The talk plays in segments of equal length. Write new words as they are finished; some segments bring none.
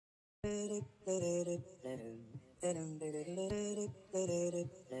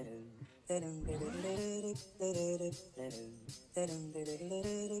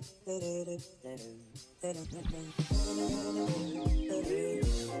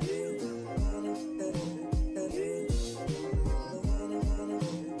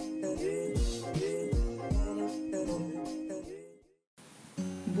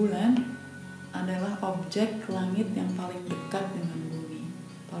Bulan adalah objek langit yang paling dekat dengan bumi,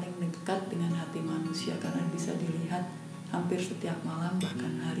 paling dekat dengan hati manusia karena bisa dilihat hampir setiap malam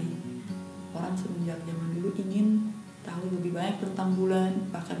bahkan hari. Orang semenjak zaman dulu ingin tahu lebih banyak tentang bulan,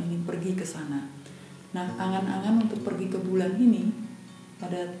 bahkan ingin pergi ke sana. Nah, angan-angan untuk pergi ke bulan ini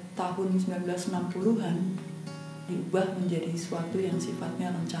pada tahun 1960-an diubah menjadi sesuatu yang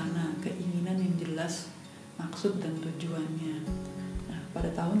sifatnya rencana, keinginan yang jelas, maksud dan tujuannya. Pada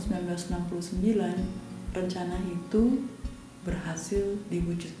tahun 1969, rencana itu berhasil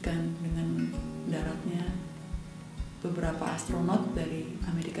diwujudkan dengan daratnya beberapa astronot dari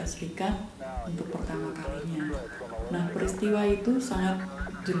Amerika Serikat untuk pertama kalinya. Nah, peristiwa itu sangat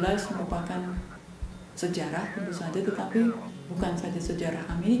jelas merupakan sejarah tentu saja, tetapi bukan saja sejarah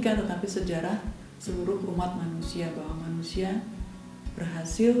Amerika, tetapi sejarah seluruh umat manusia, bahwa manusia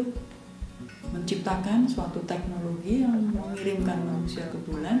berhasil menciptakan suatu teknologi yang mengirimkan manusia ke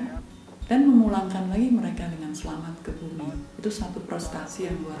bulan dan memulangkan lagi mereka dengan selamat ke bumi. Itu satu prestasi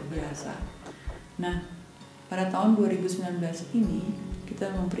yang luar biasa. Nah, pada tahun 2019 ini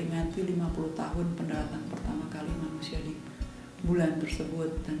kita memperingati 50 tahun pendaratan pertama kali manusia di bulan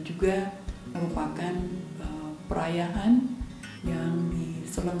tersebut, dan juga merupakan perayaan yang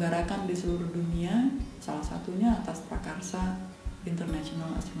diselenggarakan di seluruh dunia, salah satunya atas prakarsa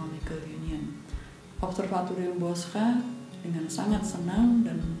International Astronomical Union. Observatorium Bosscha dengan sangat senang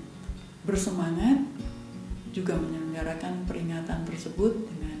dan bersemangat juga menyelenggarakan peringatan tersebut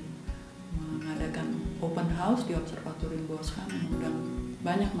dengan mengadakan open house di Observatorium Bosscha, mengundang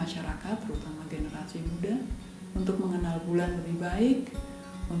banyak masyarakat, terutama generasi muda, untuk mengenal bulan lebih baik,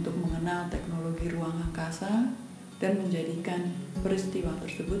 untuk mengenal teknologi ruang angkasa, dan menjadikan peristiwa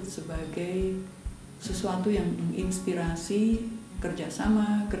tersebut sebagai sesuatu yang menginspirasi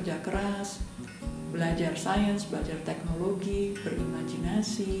kerjasama, kerja keras, belajar sains, belajar teknologi,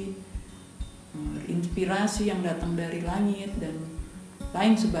 berimajinasi, inspirasi yang datang dari langit, dan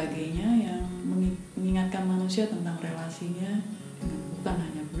lain sebagainya yang mengingatkan manusia tentang relasinya dengan bukan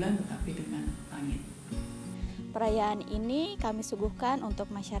hanya bulan tetapi dengan langit. Perayaan ini kami suguhkan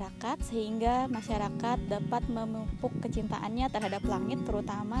untuk masyarakat sehingga masyarakat dapat memupuk kecintaannya terhadap langit,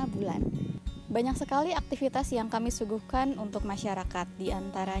 terutama bulan. Banyak sekali aktivitas yang kami suguhkan untuk masyarakat. Di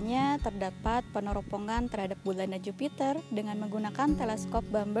antaranya terdapat peneropongan terhadap bulan dan Jupiter dengan menggunakan teleskop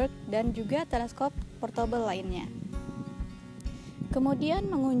Bamberg dan juga teleskop portable lainnya.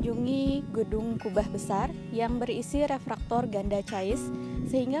 Kemudian mengunjungi gedung kubah besar yang berisi refraktor ganda cais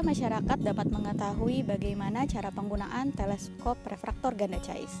sehingga masyarakat dapat mengetahui bagaimana cara penggunaan teleskop refraktor ganda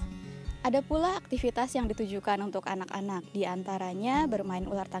cais. Ada pula aktivitas yang ditujukan untuk anak-anak, di antaranya bermain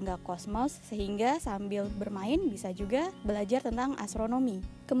ular tangga kosmos sehingga sambil bermain bisa juga belajar tentang astronomi.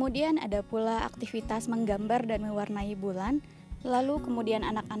 Kemudian ada pula aktivitas menggambar dan mewarnai bulan, lalu kemudian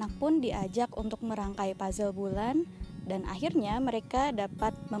anak-anak pun diajak untuk merangkai puzzle bulan, dan akhirnya mereka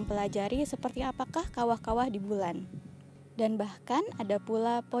dapat mempelajari seperti apakah kawah-kawah di bulan. Dan bahkan ada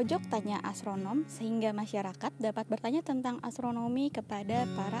pula pojok tanya astronom sehingga masyarakat dapat bertanya tentang astronomi kepada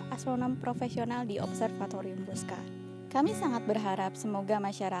para astronom profesional di Observatorium Bosscha. Kami sangat berharap semoga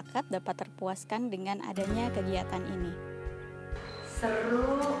masyarakat dapat terpuaskan dengan adanya kegiatan ini.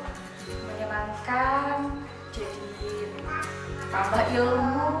 Seru, menyenangkan, jadi tambah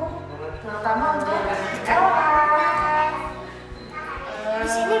ilmu, terutama untuk ilmuwan. Di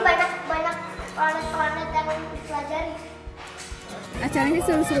sini banyak planet-planet yang dipelajari. Acaranya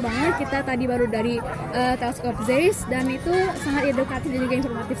seru-seru banget. Kita tadi baru dari teleskop Zeiss dan itu sangat edukatif dan juga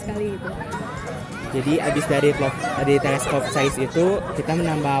informatif sekali gitu. Jadi abis dari teleskop Zeiss itu kita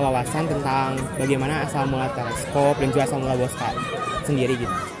menambah wawasan tentang bagaimana asal mula teleskop dan juga asal mula Bosscha sendiri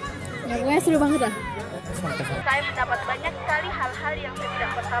gitu. Ya, pokoknya seru banget lah. Saya mendapat banyak sekali hal-hal yang saya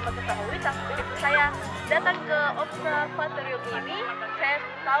tidak pertama ketahui, tapi begitu saya datang ke observatorium ini, saya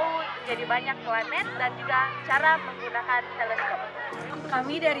tahu jadi banyak planet dan juga cara menggunakan teleskop.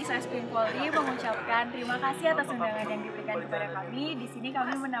 Kami dari Sasprim Polri mengucapkan terima kasih atas undangan yang diberikan kepada kami. Di sini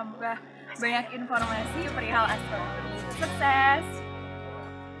kami menambah banyak informasi perihal astronomi. Sukses!